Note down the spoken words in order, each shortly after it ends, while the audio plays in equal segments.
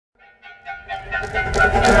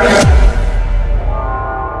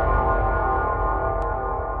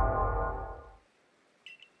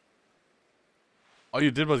All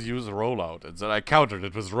you did was use rollout, and then I countered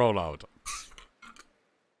it with rollout.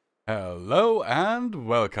 Hello and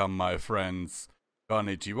welcome, my friends.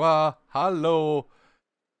 Konnichiwa, hello,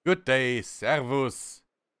 good day, servus.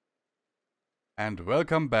 And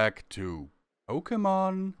welcome back to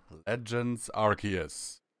Pokemon Legends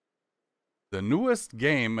Arceus. The newest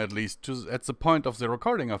game, at least at the point of the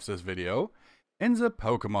recording of this video, in the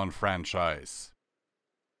Pokemon franchise.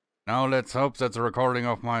 Now let's hope that the recording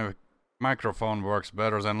of my microphone works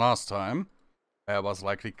better than last time. I was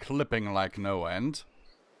likely clipping like no end.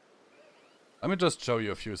 Let me just show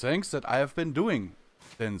you a few things that I have been doing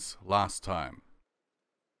since last time.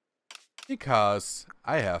 Because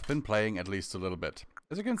I have been playing at least a little bit.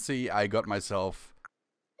 As you can see, I got myself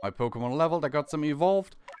my Pokemon leveled, I got them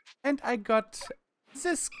evolved, and I got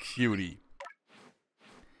this cutie.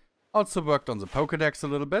 Also worked on the Pokédex a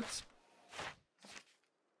little bit.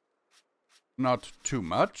 Not too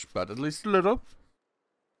much, but at least a little.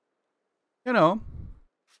 You know.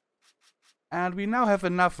 And we now have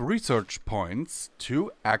enough research points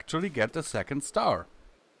to actually get a second star.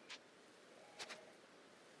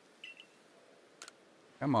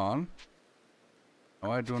 Come on. Oh,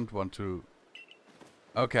 I don't want to.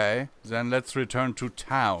 Okay, then let's return to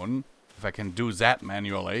town. If I can do that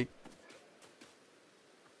manually.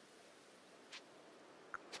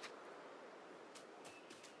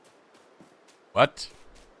 What?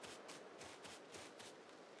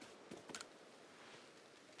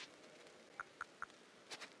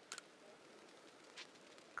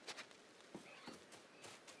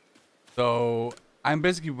 So, I'm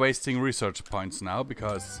basically wasting research points now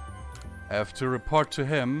because I have to report to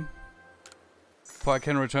him before I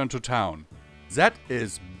can return to town. That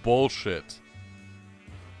is bullshit.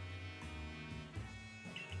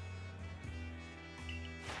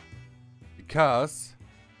 Because...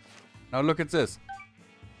 now look at this.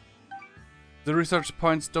 The research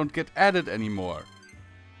points don't get added anymore.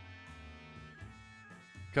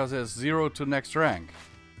 Because there's 0 to next rank.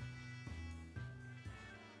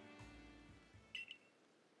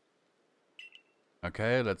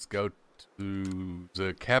 Okay, let's go to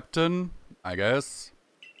the captain, I guess.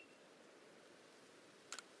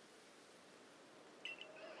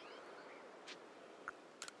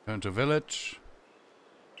 Turn to village.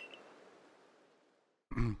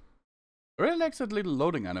 I really like that little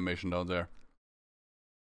loading animation down there.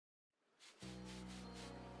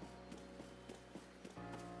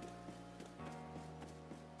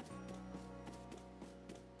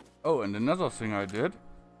 Oh, and another thing I did.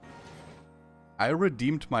 I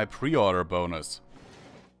redeemed my pre-order bonus.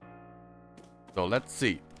 So let's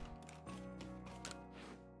see.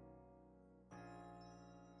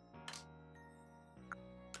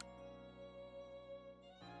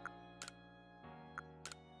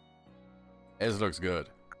 This looks good.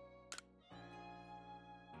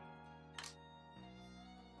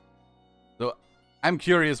 So, I'm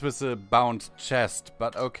curious with the bound chest,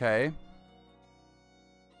 but okay.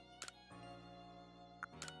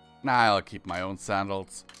 Nah, I'll keep my own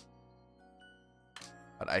sandals.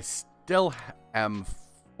 But I still am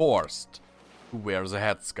forced to wear the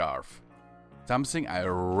headscarf. Something I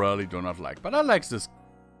really do not like. But I like this.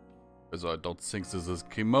 So I don't think this is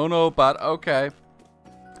kimono, but okay.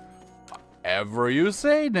 Whatever you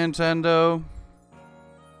say, Nintendo.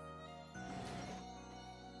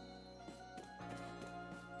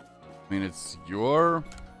 I mean, it's your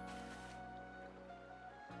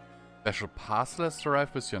special pass list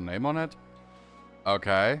arrived with your name on it.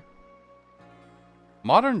 Okay.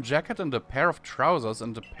 Modern jacket and a pair of trousers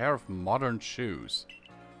and a pair of modern shoes.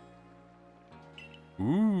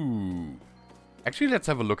 Ooh. Actually, let's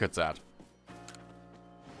have a look at that.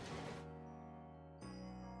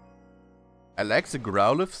 I like the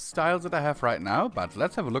Growlithe style that I have right now, but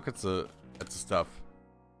let's have a look at the stuff.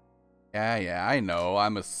 Yeah, I know.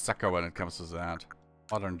 I'm a sucker when it comes to that.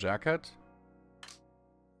 Modern jacket.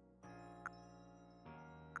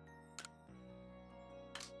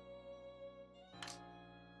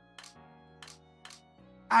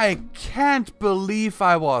 I can't believe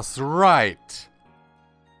I was right.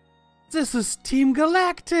 This is Team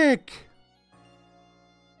Galactic.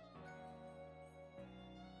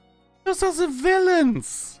 Those are the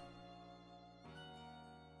villains.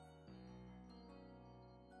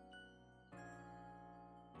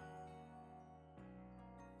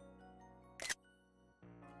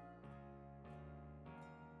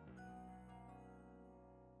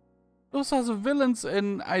 Those are the villains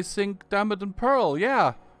in, I think, Diamond and Pearl,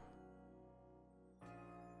 yeah.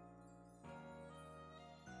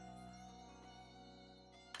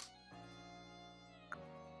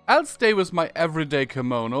 I'll stay with my everyday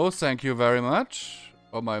kimono, thank you very much.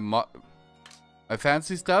 Or my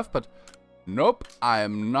fancy stuff, but nope, I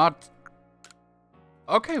am not.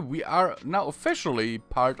 Okay, we are now officially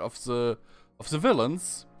part of the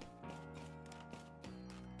villains.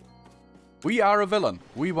 We are a villain.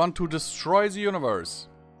 We want to destroy the universe.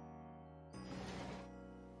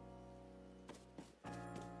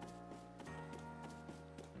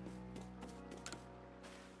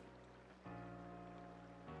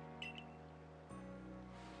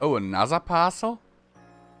 Oh, another parcel?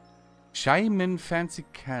 Shaimin fancy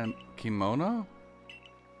kimono?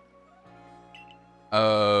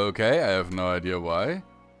 Okay, I have no idea why.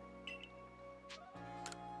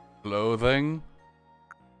 Clothing.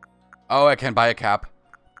 Oh, I can buy a cap.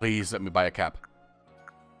 Please let me buy a cap.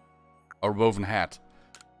 Or woven hat.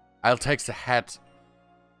 I'll take the hat.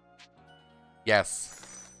 Yes.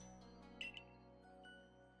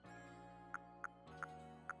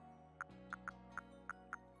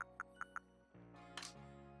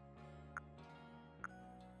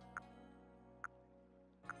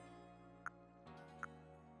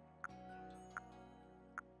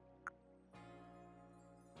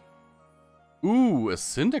 Ooh, a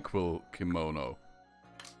Cyndaquil kimono.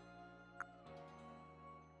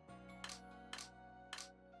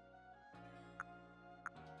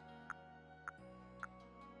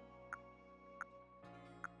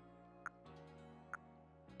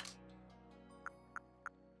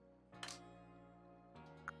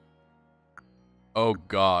 Oh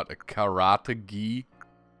god, a karate gi.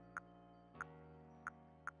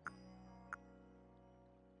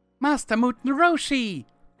 Master Muten Roshi!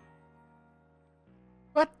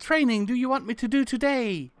 What training do you want me to do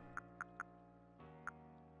today?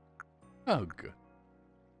 Oh, good.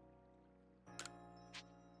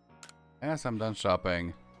 Yes, I'm done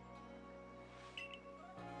shopping.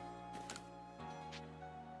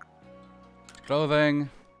 Clothing.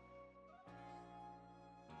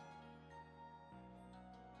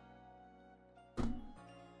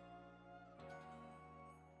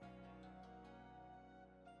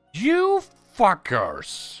 You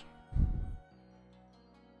fuckers!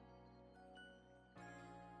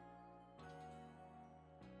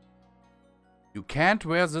 You can't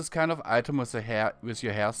wear this kind of item with your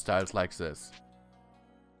hairstyles like this.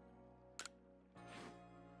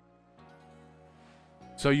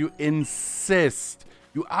 So you insist.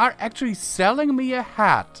 You are actually selling me a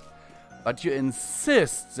hat, but you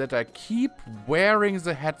insist that I keep wearing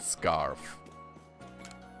the headscarf.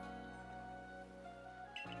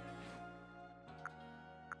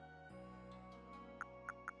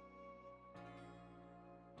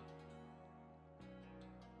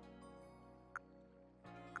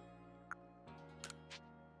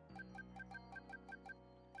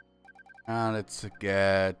 Let's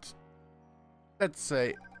get... Let's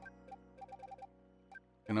say...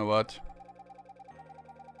 You know what?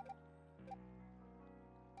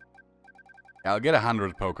 I'll get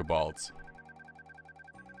 100 Pokeballs.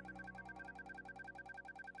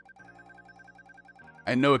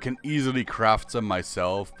 I know I can easily craft them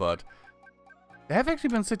myself, but... There have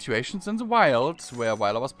actually been situations in the wild where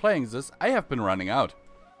while I was playing this, I have been running out.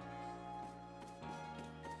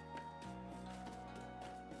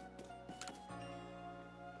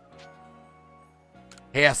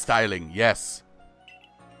 Hairstyling, yes.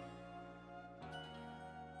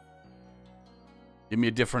 Give me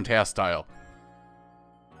a different hairstyle.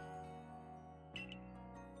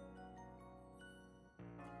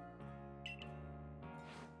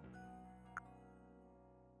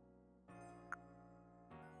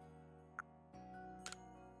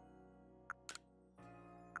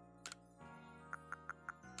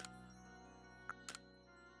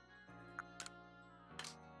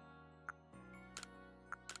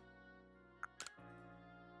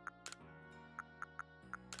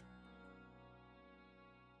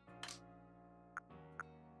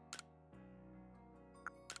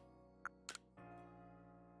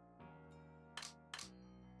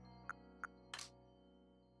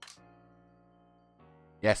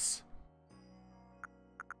 Yes.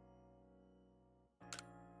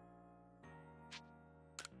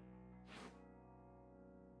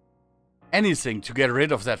 Anything to get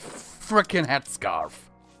rid of that frickin' headscarf.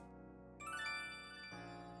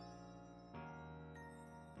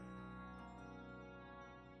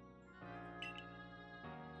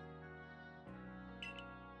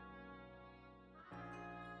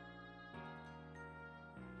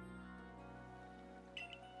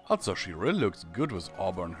 Also, she really looks good with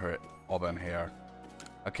auburn hair.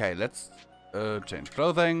 Okay, let's change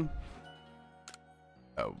clothing.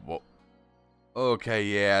 Whoa. Okay,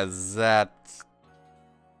 yeah, that...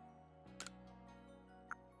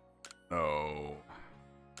 No.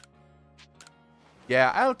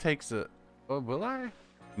 Yeah, I'll take the... Oh, will I?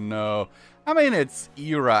 No. I mean, it's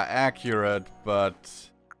era accurate, but...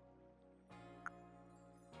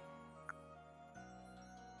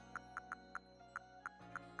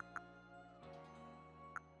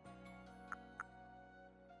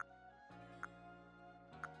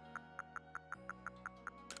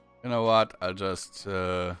 You know what? I'll just...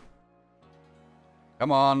 Come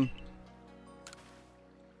on.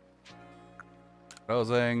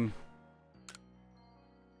 Closing.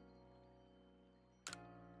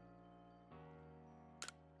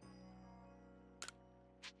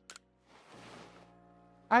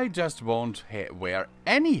 I just won't wear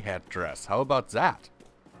any headdress. How about that?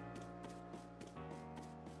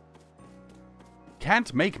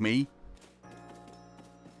 Can't make me.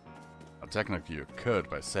 Well, technically you could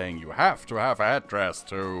by saying you have to have a headdress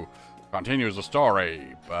to continue the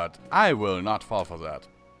story, but I will not fall for that.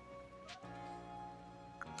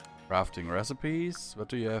 Crafting recipes. What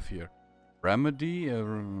do you have here? Remedy,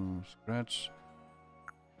 scratch,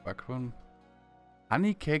 backbone.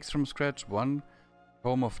 Honey cakes from scratch, 1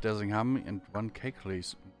 comb of dazzling honey and 1 cake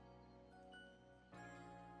lace.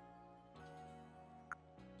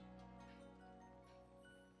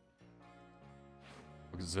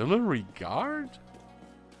 Auxiliary guard?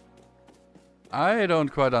 I don't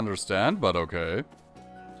quite understand, but okay.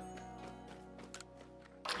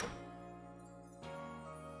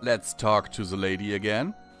 Let's talk to the lady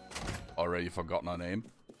again. Already forgotten her name.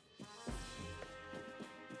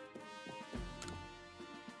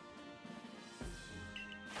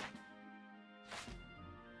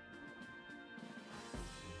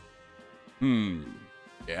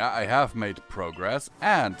 Yeah, I have made progress,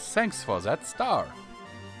 and thanks for that star.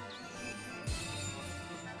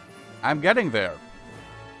 I'm getting there.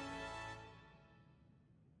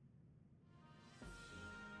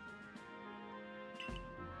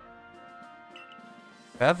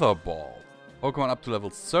 Featherball. Pokemon up to level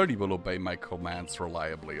 30 will obey my commands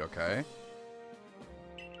reliably, okay?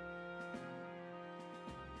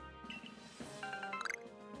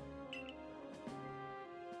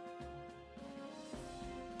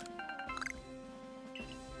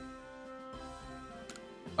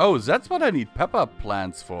 Oh, that's what I need pepper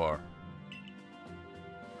plants for.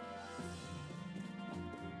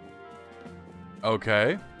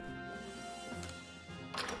 Okay.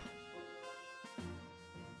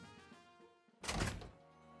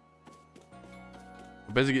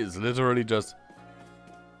 Basically, it's literally just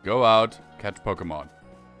go out, catch Pokemon.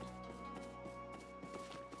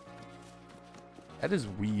 That is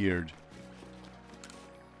weird.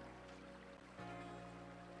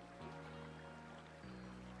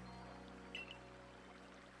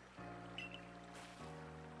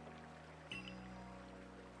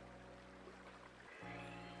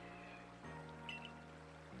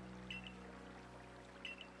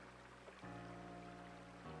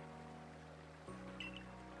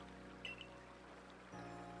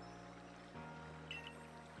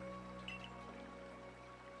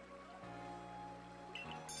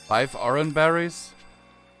 Five orange berries?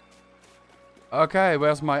 Okay,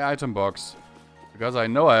 where's my item box? Because I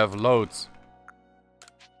know I have loads.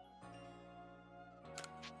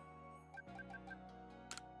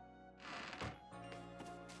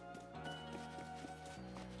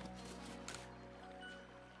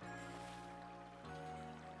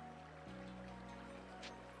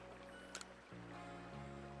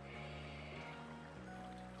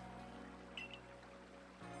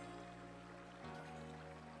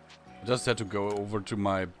 I just had to go over to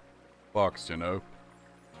my box, you know.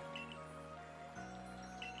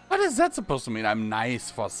 What is that supposed to mean? I'm nice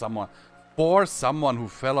for someone. For someone who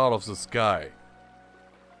fell out of the sky.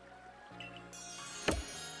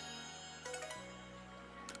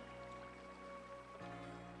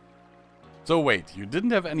 So wait, you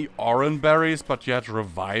didn't have any orange berries, but you had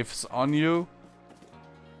revives on you?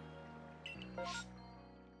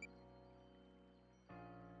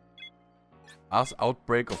 Mass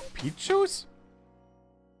outbreak of peach juice?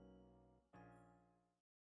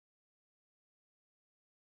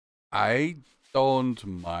 I don't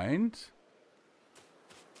mind.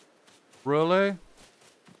 Really?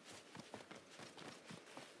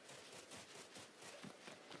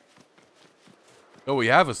 Oh, we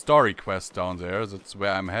have a story quest down there. That's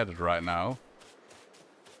where I'm headed right now.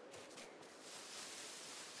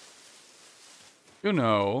 You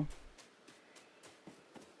know.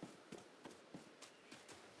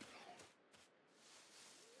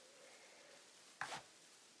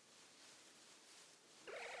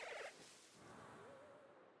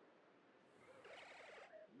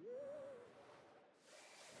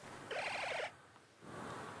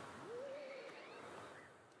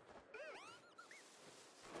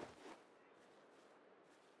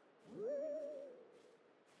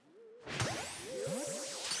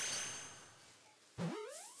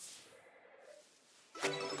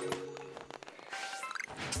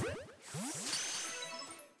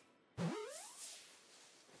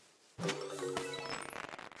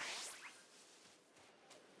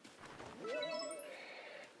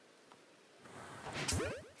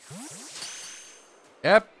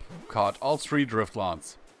 Yep, caught all 3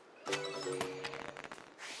 Driftlons.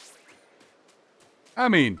 I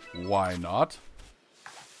mean, why not?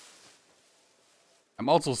 I'm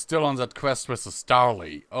also still on that quest with the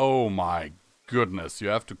Starly. Oh my goodness, you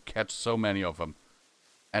have to catch so many of them.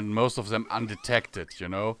 And most of them undetected, you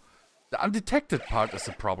know? The undetected part is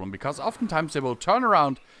the problem, because oftentimes they will turn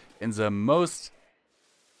around in the most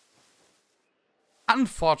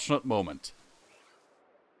unfortunate moment.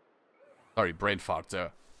 Sorry, brain fart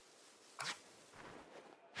there.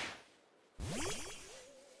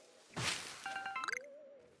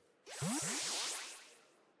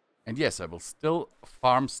 And yes, I will still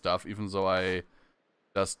farm stuff, even though I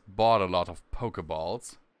just bought a lot of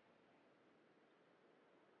Pokeballs.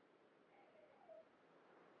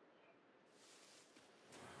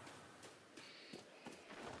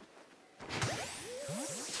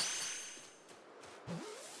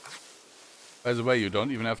 By the way, you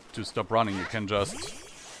don't even have to stop running. You can just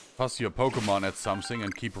toss your Pokemon at something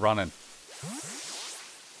and keep running.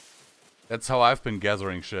 That's how I've been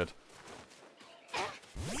gathering shit.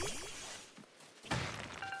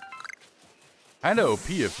 Kinda OP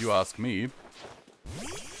if you ask me.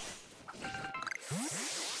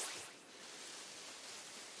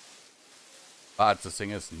 But the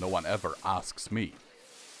thing is, no one ever asks me.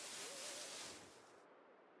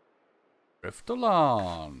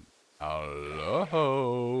 Driftalon.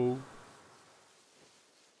 Hello.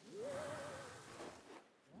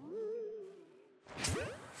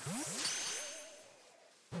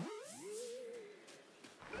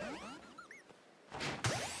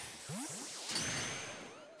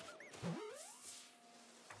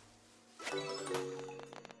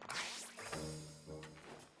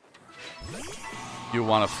 You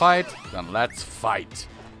wanna fight? Then let's fight.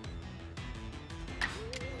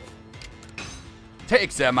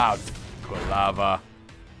 Take them out, Quilava.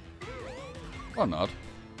 Or not.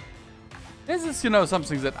 This is, you know,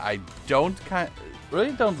 something that I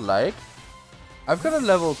really don't like. I've got a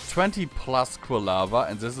level 20 plus Quilava,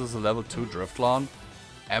 and this is a level 2 Driftlon.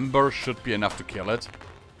 Ember should be enough to kill it.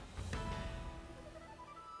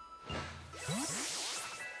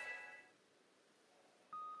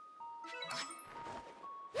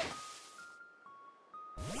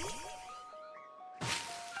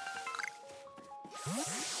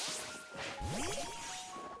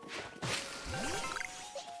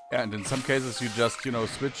 Yeah, and in some cases you just, you know,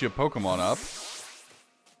 switch your Pokemon up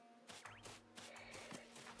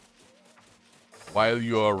while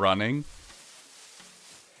you're running.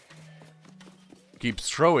 Keeps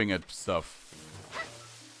throwing at stuff.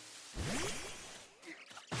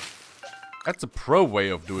 That's a pro way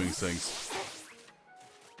of doing things.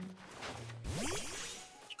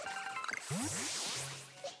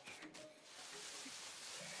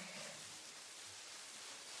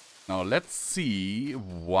 Now let's see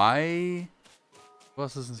why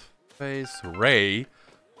was his face? Ray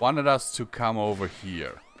wanted us to come over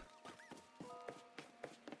here.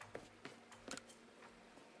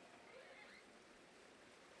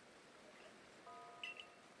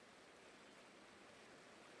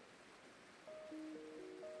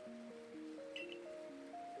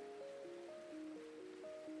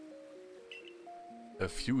 A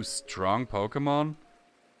few strong Pokemon?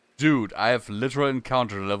 Dude, I have literally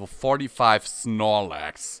encountered a level 45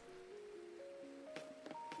 Snorlax.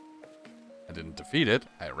 I didn't defeat it,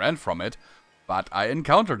 I ran from it, but I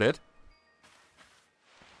encountered it.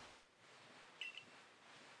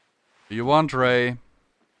 Do you want Ray?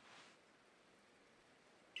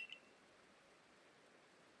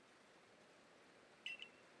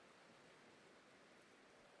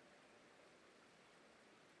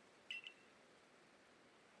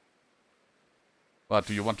 What,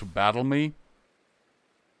 do you want to battle me?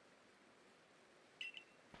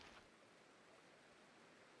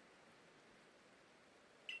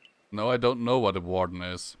 No, I don't know what a warden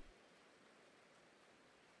is.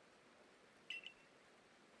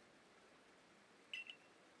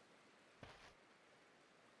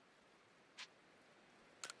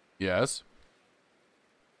 Yes.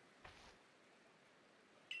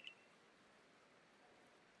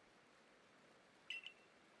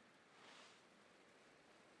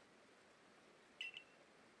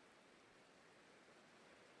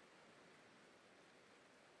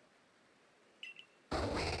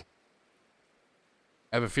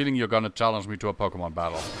 I have a feeling you're gonna challenge me to a Pokemon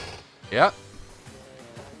battle. Yeah.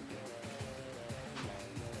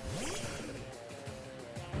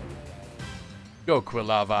 Go,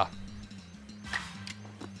 Quilava.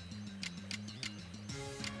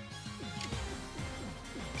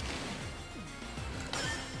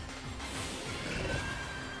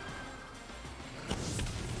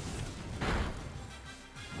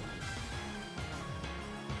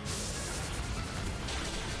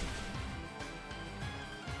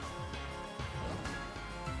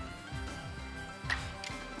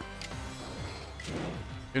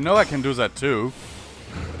 You know I can do that too.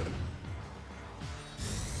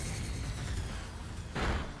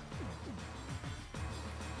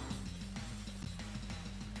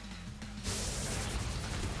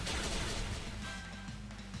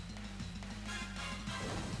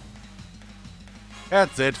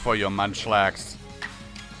 That's it for your munchlax.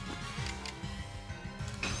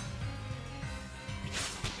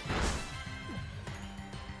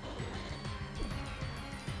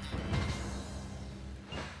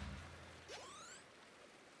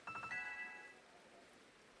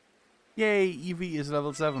 Yay, Eevee is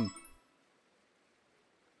level 7.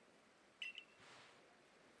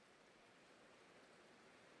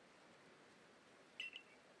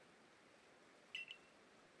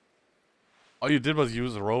 All you did was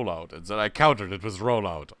use rollout, and then I countered it with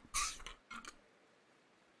rollout.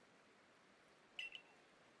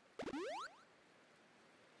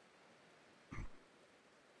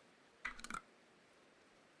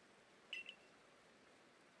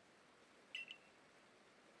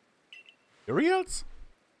 Reals?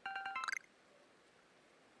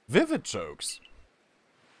 Vivid jokes.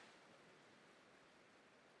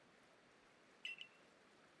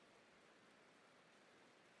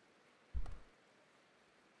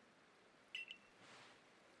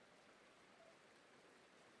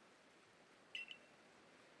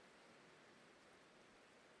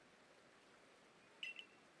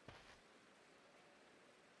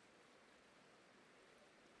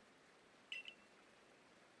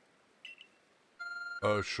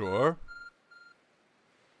 Oh, sure.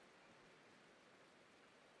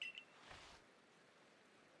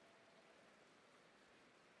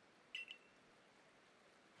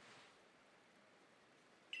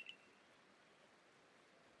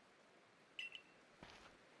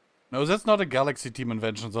 No, that's not a Galaxy Team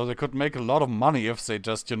invention, so they could make a lot of money if they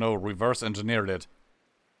just, you know, reverse engineered it.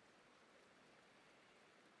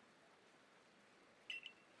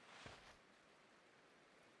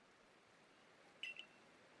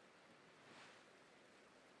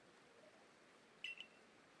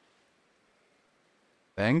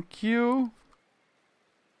 Thank you?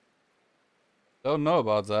 Don't know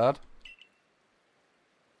about that.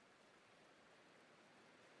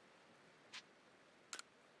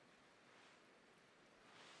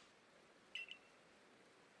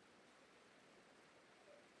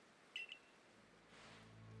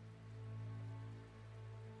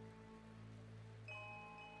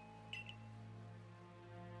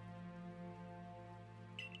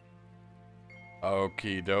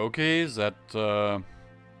 Okie dokie, that,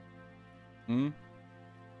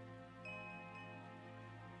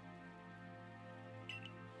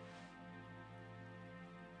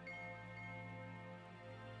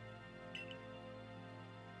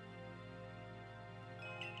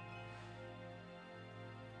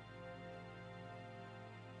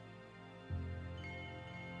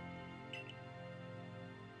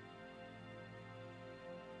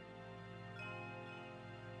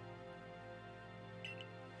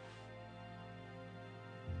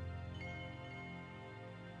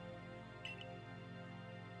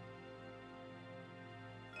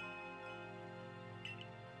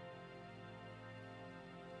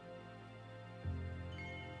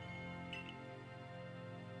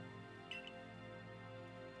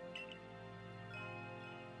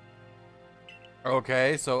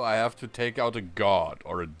 Okay, so I have to take out a god,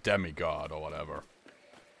 or a demigod, or whatever.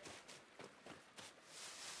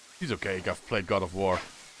 He's okay, I've played God of War.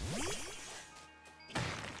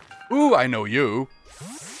 Ooh, I know you!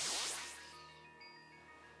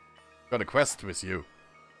 Got a quest with you.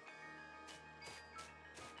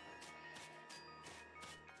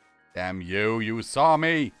 Damn you, you saw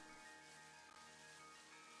me!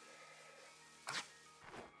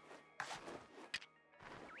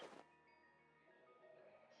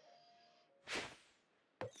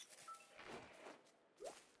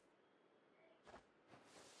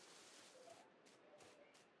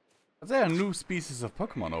 There are new species of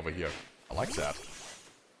Pokemon over here. I like that.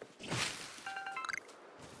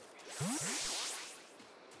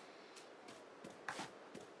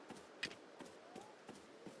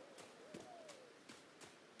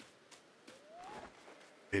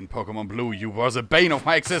 In Pokemon Blue, you were the bane of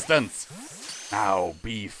my existence. Now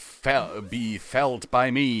be felt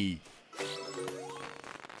by me.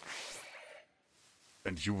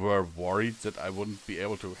 And you were worried that I wouldn't be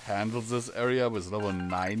able to handle this area with level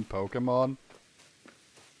 9 Pokemon?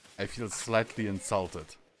 I feel slightly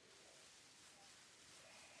insulted.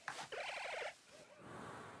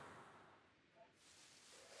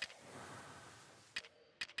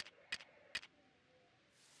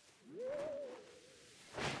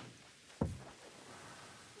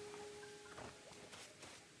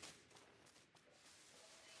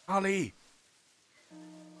 Ollie!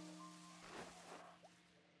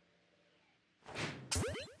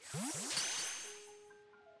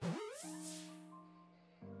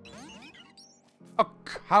 Oh,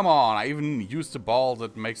 come on! I even used a ball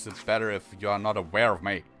that makes it better if you are not aware of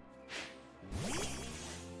me.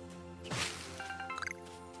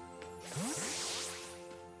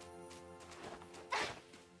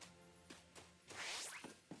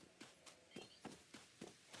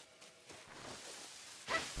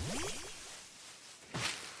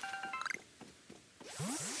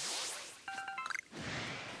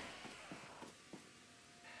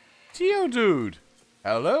 Dude!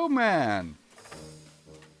 Hello, man!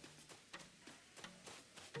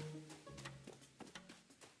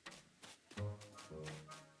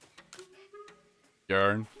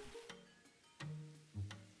 Yarn.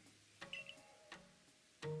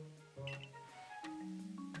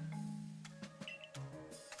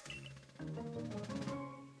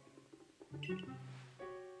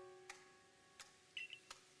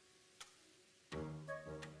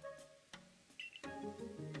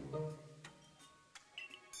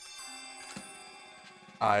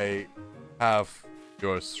 I have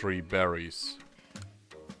your 3 berries.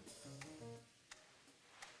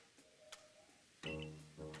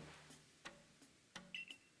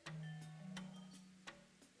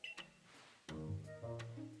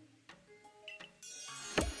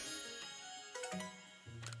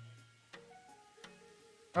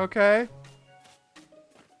 Okay.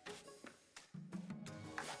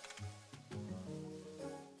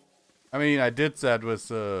 I mean, I did that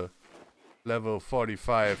with level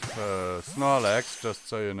 45 Snorlax, just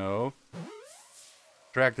so you know.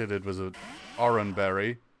 Attracted it with an orange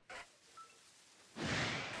berry.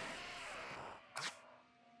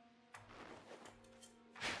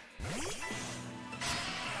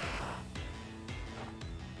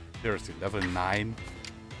 Seriously, level 9?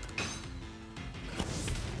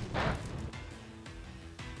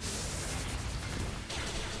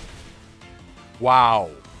 Wow.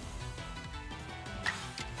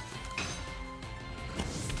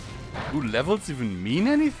 Do levels even mean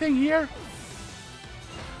anything here?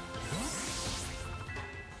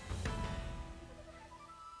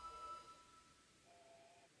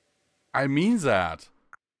 I mean that.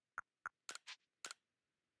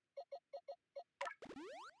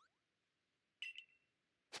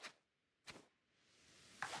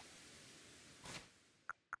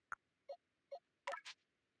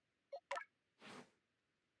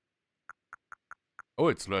 Oh,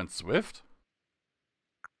 it's learned Swift.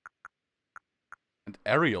 And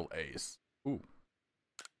Aerial Ace. Ooh.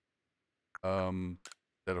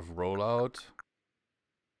 Instead of Rollout.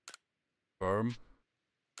 Firm.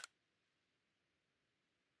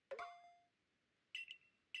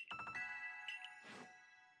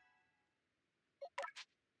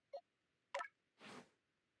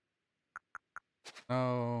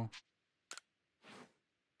 No.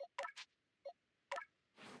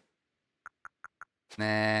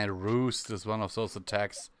 Nah, Roost is one of those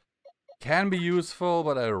attacks. Can be useful,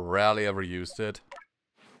 but I rarely ever used it.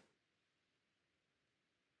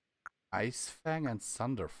 Ice Fang and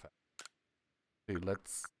Thunder Fang. Okay,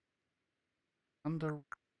 let's... Thunder...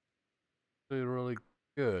 really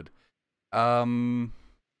good. Instead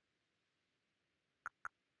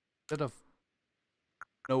of...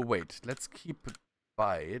 No, wait. Let's keep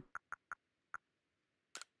Bite.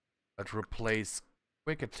 But replace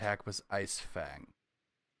Quick Attack with Ice Fang.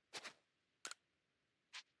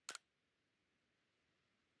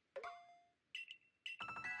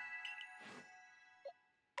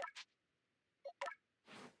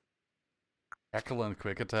 Tackle and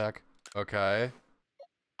Quick Attack. Okay.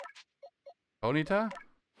 Ponyta?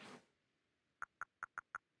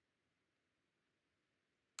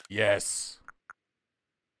 Yes.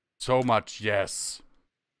 So much yes.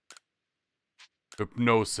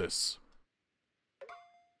 Hypnosis.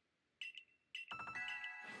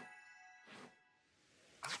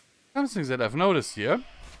 Something that I've noticed here.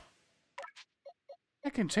 I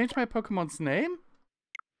can change my Pokemon's name?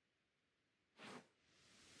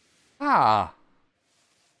 Ah.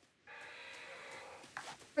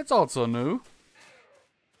 That's also new.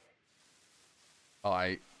 Oh,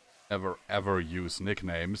 I never ever use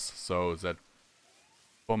nicknames, so that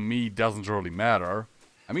for me doesn't really matter.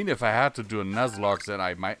 I mean, if I had to do a Nuzlocke, then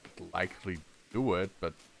I might likely do it,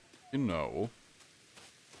 but you know.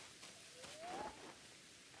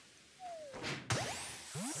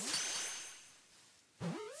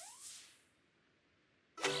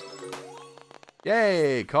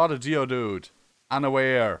 Yay! Caught a Geodude.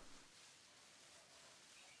 Unaware.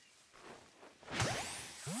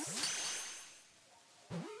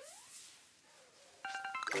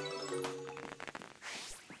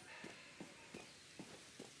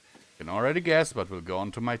 already guess, but we'll go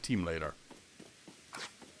on to my team later.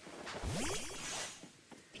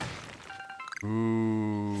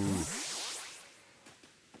 Ooh.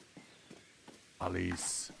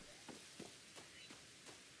 Alice.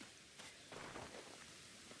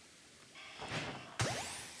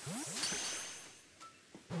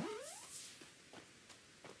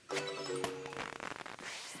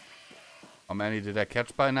 How many did I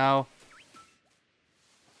catch by now?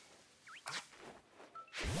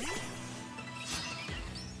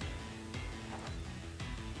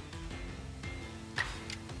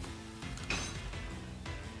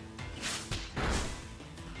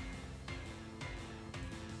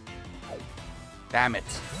 Damn it.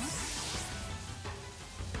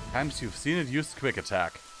 Times you've seen it use quick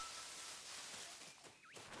attack.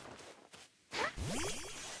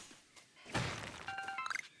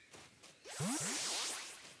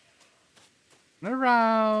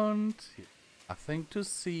 Around. Nothing to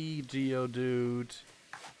see, Geodude.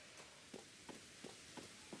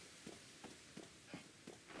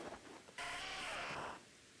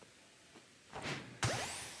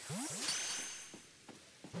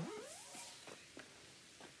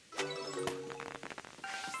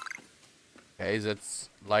 Okay, that's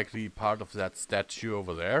likely part of that statue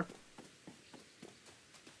over there.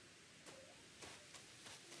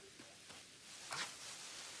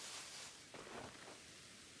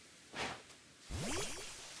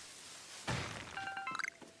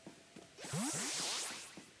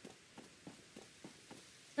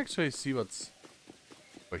 Actually see what's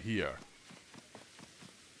over here.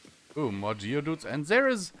 Ooh, more Geodudes. And there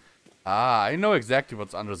is... Ah, I know exactly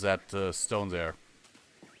what's under that stone there.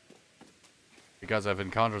 Because I've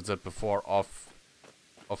encountered that before off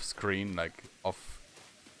screen, like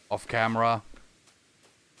off camera.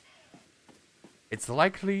 It's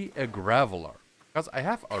likely a Graveler. Because I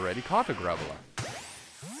have already caught a Graveler.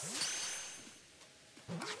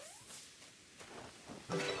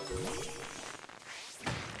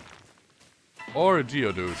 Or a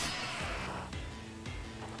Geodude.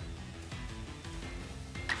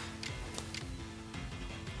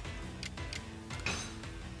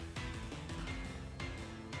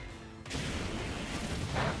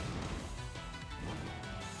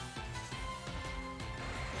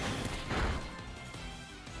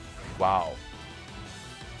 Wow.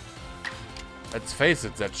 Let's face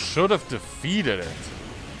it, that should have defeated it.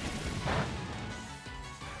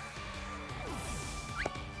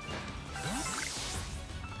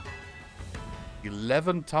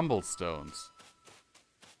 $11 tumblestones.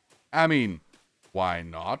 I mean, why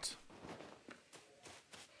not?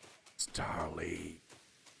 Starly.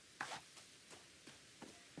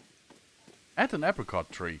 And an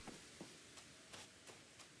apricot tree.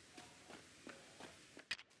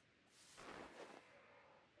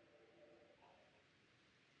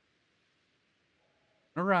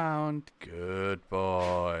 Around. Good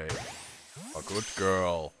boy. A good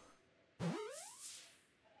girl.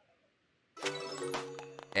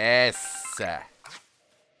 Yes.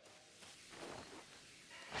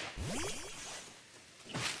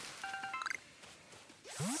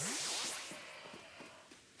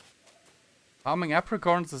 Farming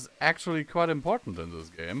apricorns is actually quite important in this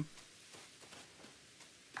game.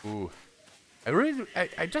 Ooh.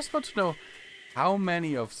 I just want to know how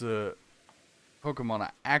many of the Pokemon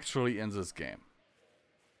are actually in this game.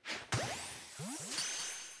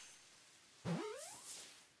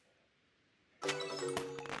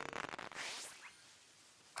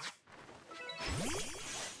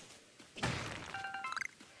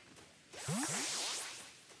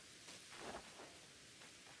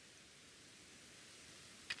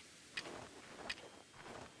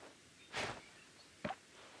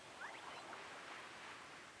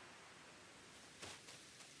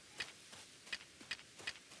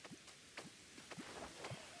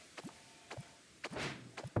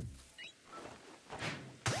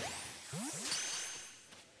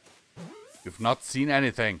 You've not seen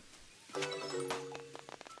anything.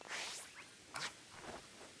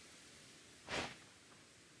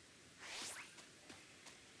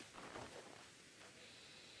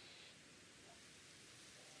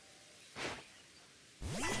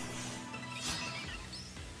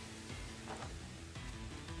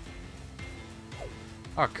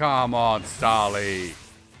 Oh, come on, Starly.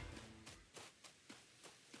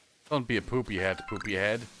 Don't be a poopy head, poopy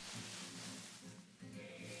head.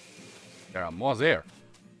 There are more there.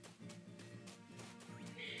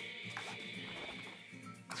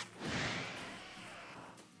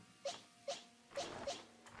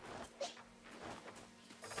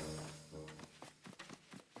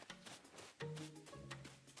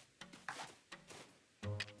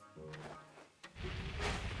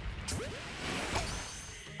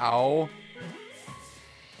 Ow.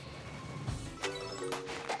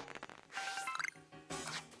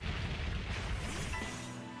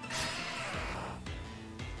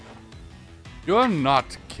 You're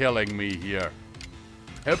not killing me here.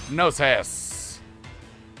 Hypnosis.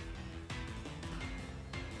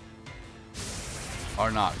 Or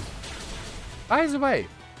not. By the way,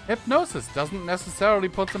 hypnosis doesn't necessarily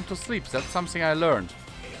put them to sleep. That's something I learned.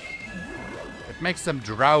 It makes them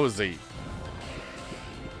drowsy.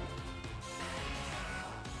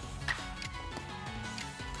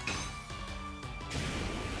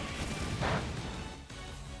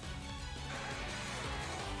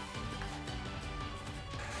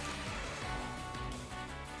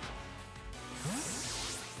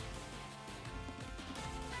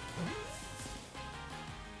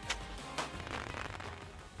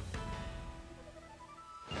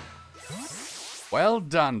 Well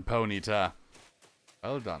done, Ponyta.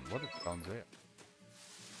 Well done. What is down there?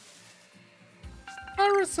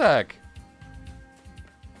 Arceus!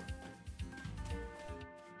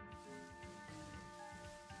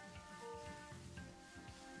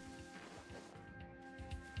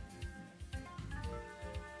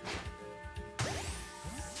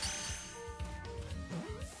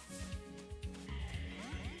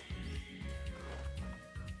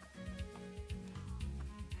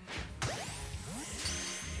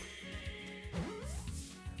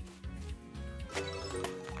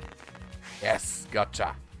 Yes,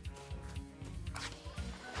 gotcha.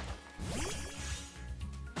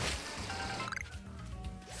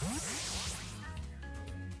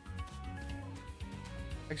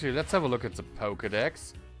 Actually, let's have a look at the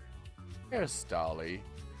Pokédex. Here's Starly.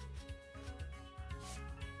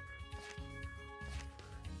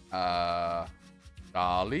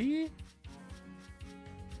 Starly?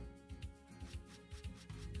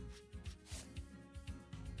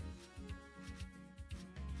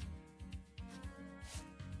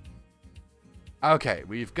 Okay,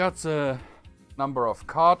 we've got the number of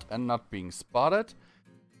caught and not being spotted.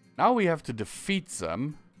 Now we have to defeat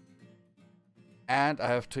them. And I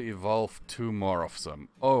have to evolve 2 more of them.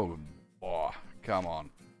 Oh, boy, come on.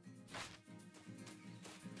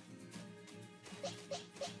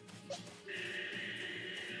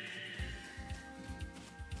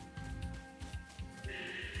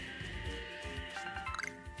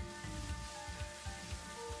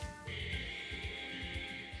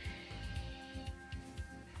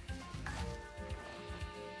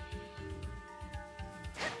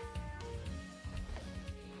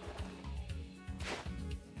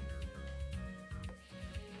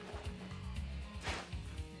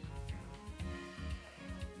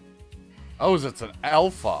 Oh, that's an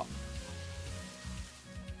alpha.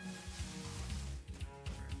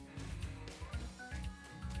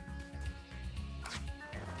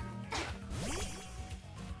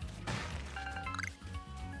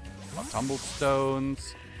 More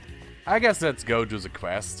tumblestones. I guess let's go do the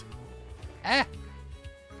quest. Eh.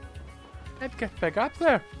 Let's get back up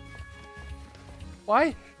there.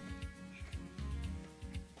 Why?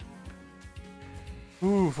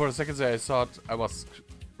 Ooh, for a second there I thought I was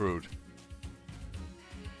screwed.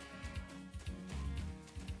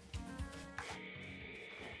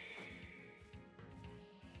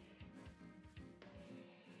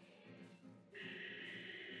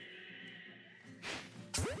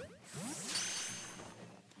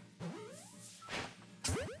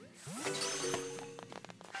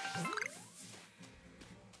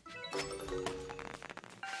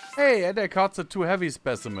 Hey, and I caught the 2 heavy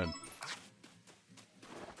specimen.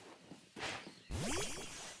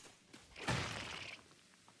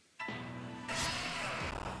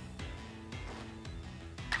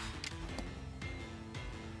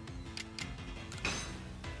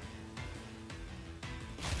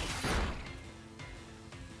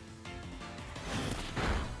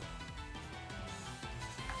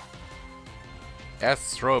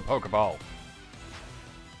 Yes, throw a Pokeball.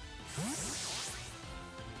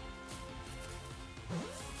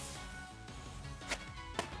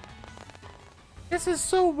 This is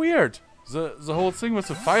so weird. The whole thing with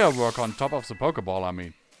the firework on top of the Pokeball, I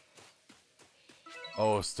mean.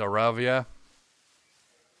 Oh, Staravia.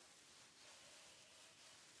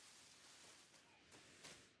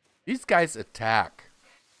 These guys attack.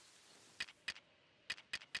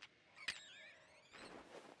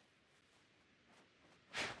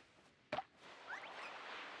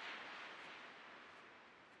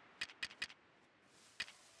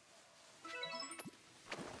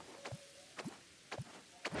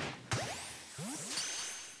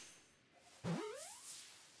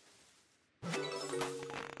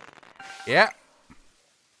 Yeah.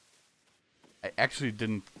 I actually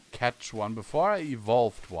didn't catch one before I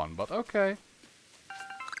evolved one, but okay.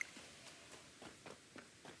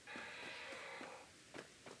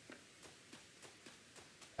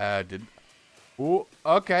 Didn't... Ooh,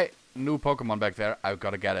 okay. New Pokemon back there. I've got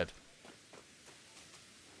to get it.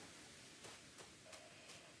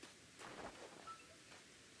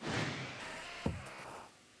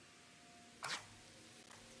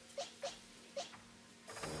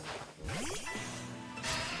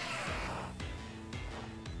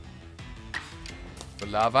 The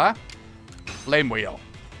lava. Flame wheel.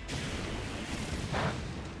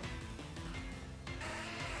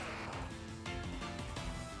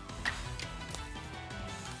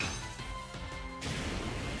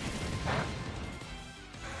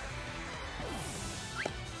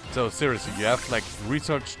 So seriously, you have like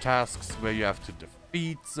research tasks where you have to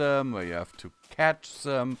defeat them, where you have to catch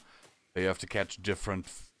them, where you have to catch different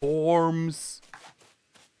forms.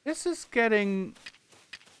 This is getting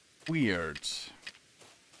weird.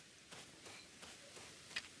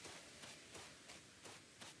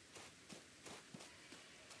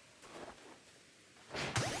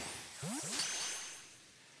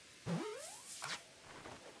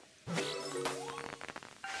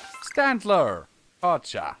 Standler!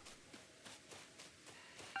 Gotcha.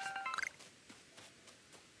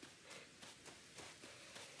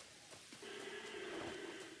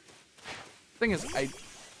 The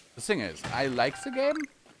thing is, I like the game.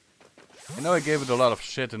 I know I gave it a lot of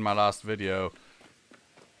shit in my last video,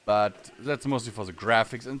 but that's mostly for the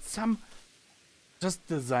graphics and some just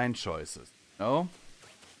design choices, no?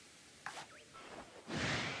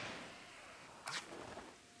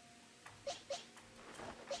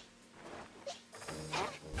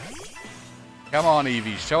 Come on,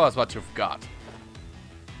 Eevee, show us what you've got.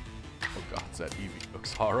 Oh god, that Eevee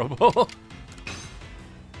looks horrible.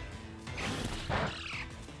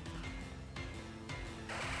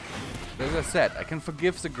 As I said, I can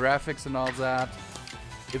forgive the graphics and all that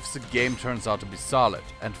if the game turns out to be solid.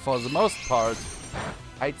 And for the most part,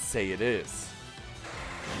 I'd say it is.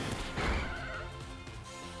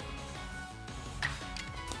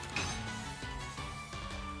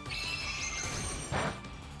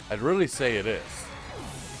 I'd really say it is.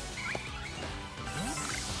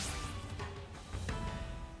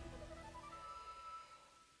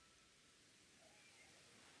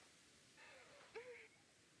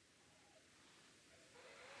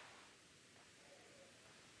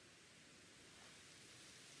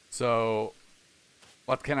 So,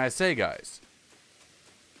 what can I say, guys?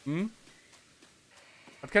 What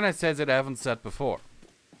can I say that I haven't said before?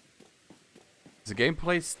 The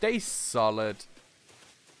gameplay stays solid.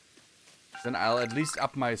 Then I'll at least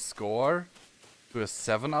up my score to a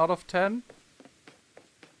 7 out of 10.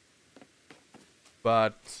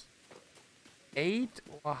 But 8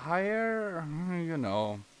 or higher, you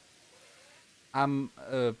know. I'm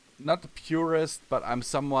not a purist, but I'm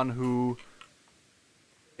someone who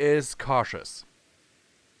is cautious.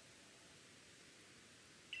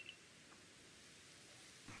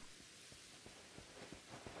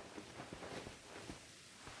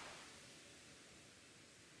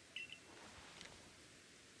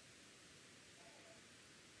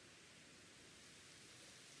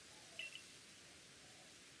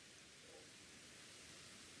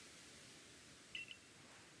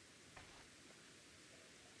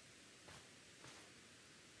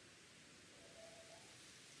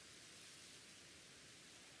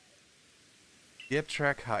 Get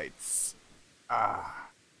track heights.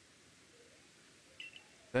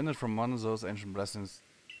 Descended from one of those ancient blessings,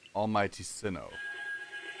 Almighty Sinnoh.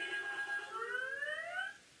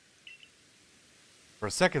 For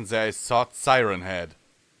a second there I thought Siren Head.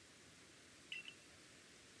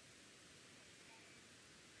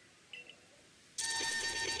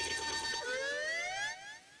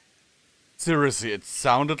 Seriously, it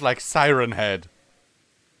sounded like Siren Head.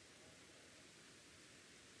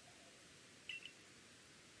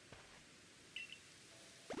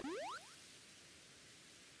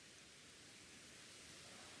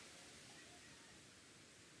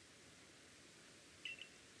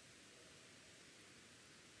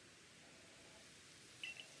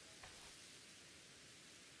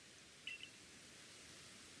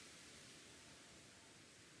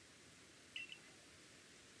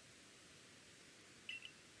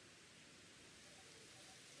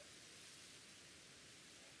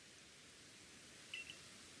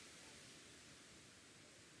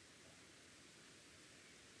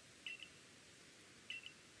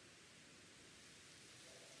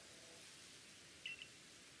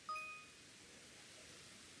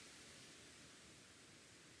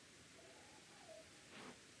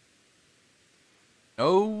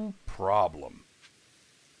 No problem.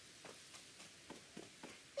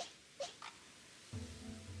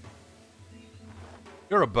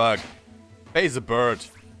 You're a bug. Face a bird.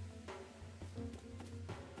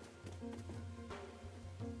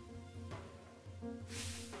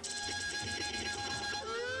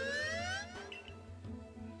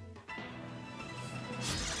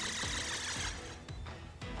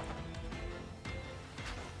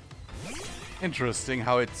 Interesting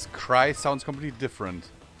how its cry sounds completely different.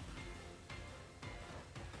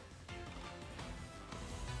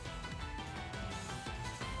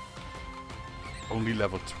 Only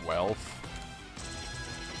level 12.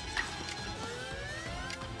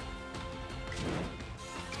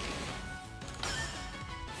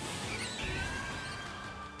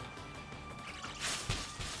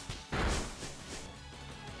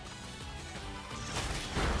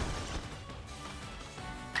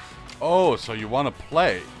 Oh, so you want to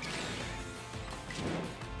play?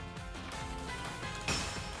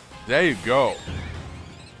 There you go.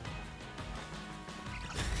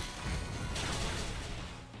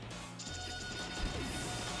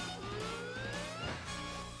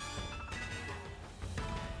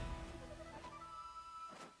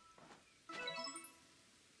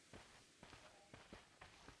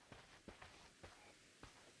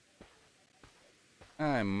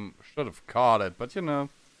 I should have caught it, but you know.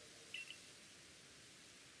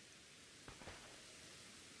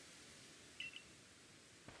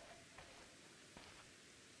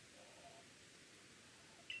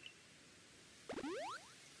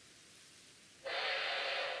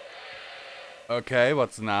 Okay,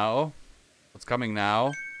 what's now? What's coming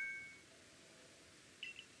now?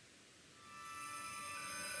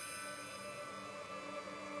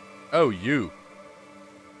 Oh, you.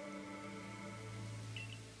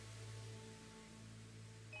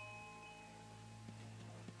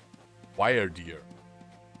 Wire deer.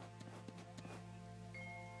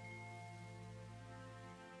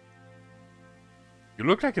 You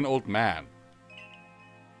look like an old man.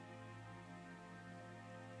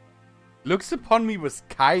 Looks upon me with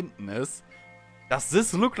kindness. Does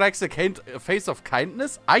this look like the face of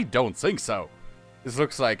kindness? I don't think so. This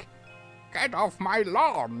looks like, get off my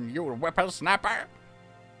lawn, you whippersnapper.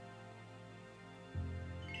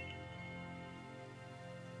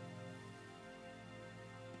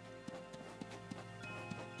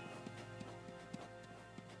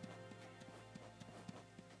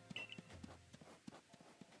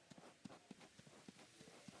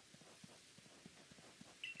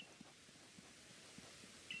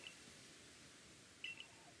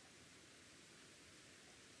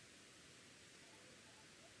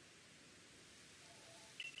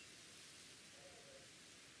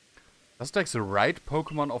 That's like the right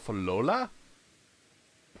Pokemon of a Lola?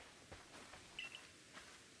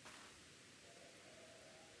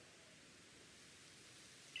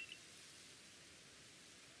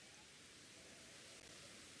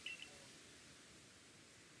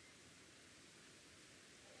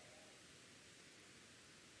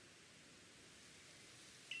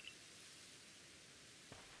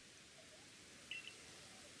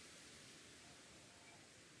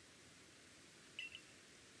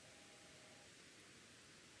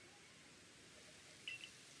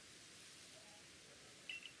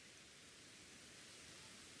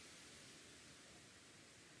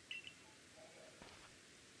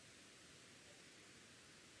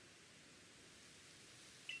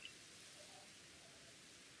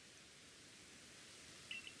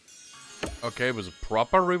 Okay, with a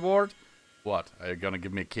proper reward? What, are you gonna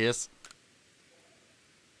give me a kiss?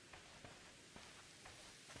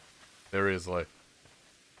 Seriously.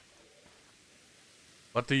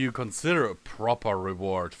 What do you consider a proper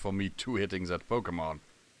reward for me two-hitting that Pokemon?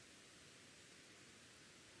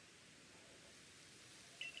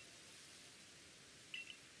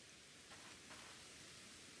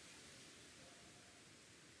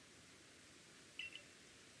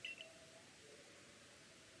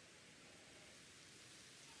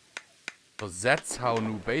 So that's how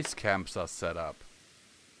new base camps are set up.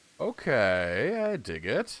 Okay, I dig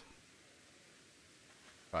it.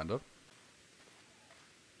 Kind of.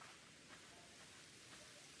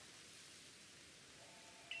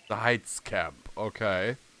 The Heights camp,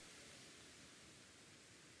 okay.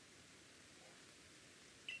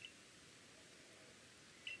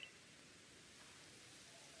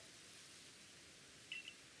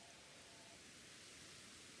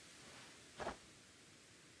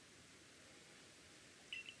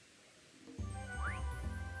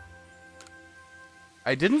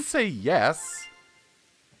 I didn't say yes.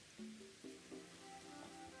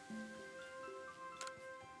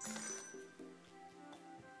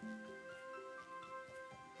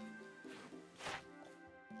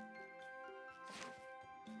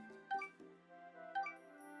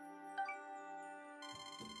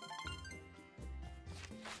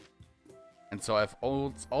 And so I've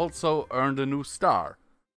also earned a new star.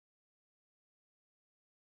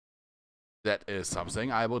 That is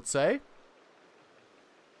something, I would say.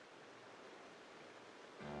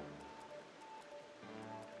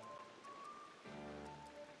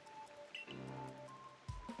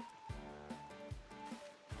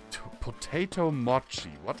 Potato mochi.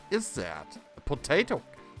 What is that? A potato...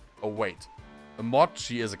 Oh, wait. A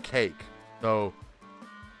mochi is a cake. So...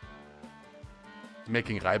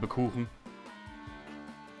 Making Reibekuchen.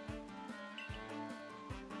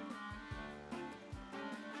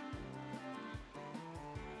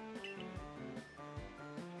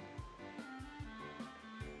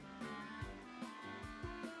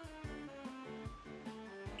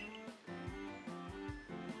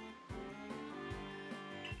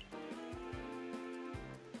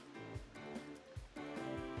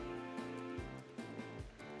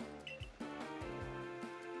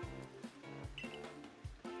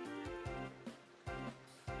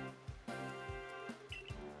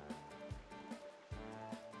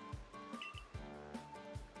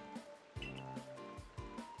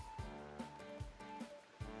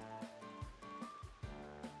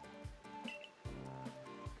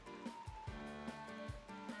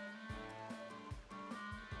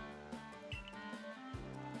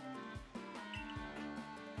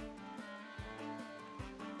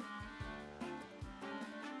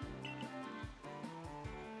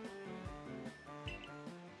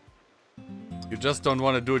 You just don't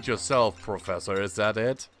want to do it yourself, Professor, is that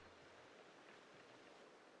it?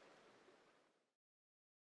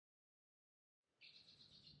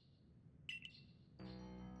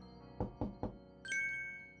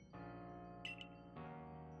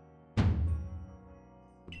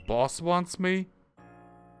 The boss wants me?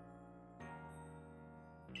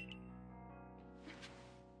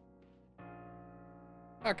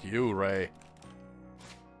 Fuck you, Ray.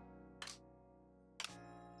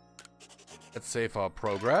 Let's save our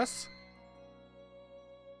progress.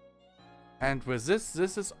 And with this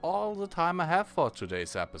is all the time I have for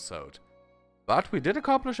today's episode. But we did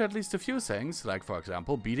accomplish at least a few things, like for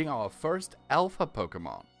example, beating our first alpha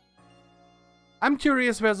Pokemon. I'm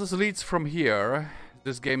curious where this leads from here.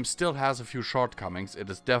 This game still has a few shortcomings. It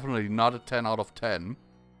is definitely not a 10 out of 10.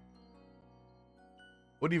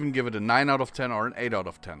 Would even give it a 9 out of 10 or an 8 out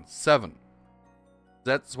of 10. 7.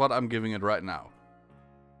 That's what I'm giving it right now.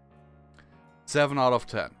 7 out of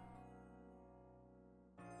 10.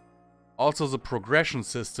 Also, the progression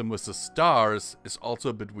system with the stars is also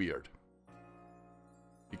a bit weird.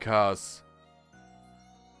 Because,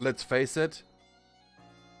 let's face it,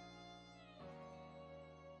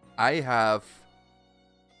 I have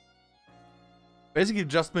basically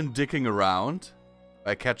just been dicking around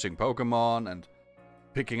by catching Pokemon and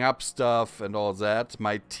picking up stuff and all that.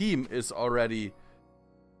 My team is already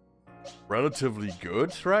relatively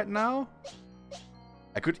good right now.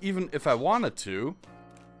 I could even, if I wanted to,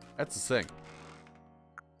 that's the thing.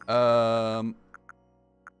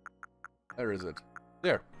 Where is it?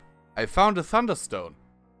 There. I found a Thunderstone.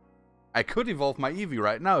 I could evolve my Eevee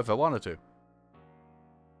right now if I wanted to.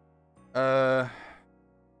 So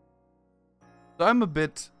I'm a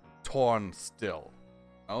bit torn still.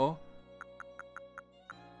 Oh?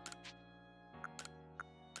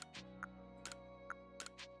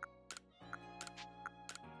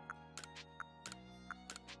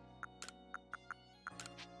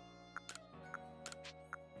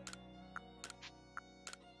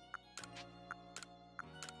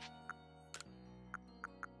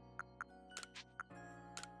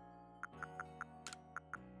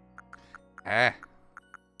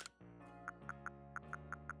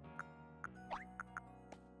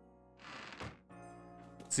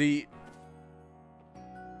 See,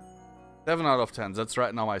 7 out of 10. That's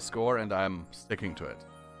right now my score, and I'm sticking to it.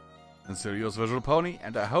 And still yours, Visual Pony,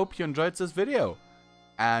 and I hope you enjoyed this video,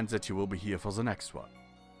 and that you will be here for the next one,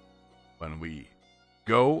 when we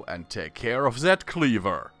go and take care of that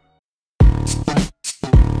cleaver.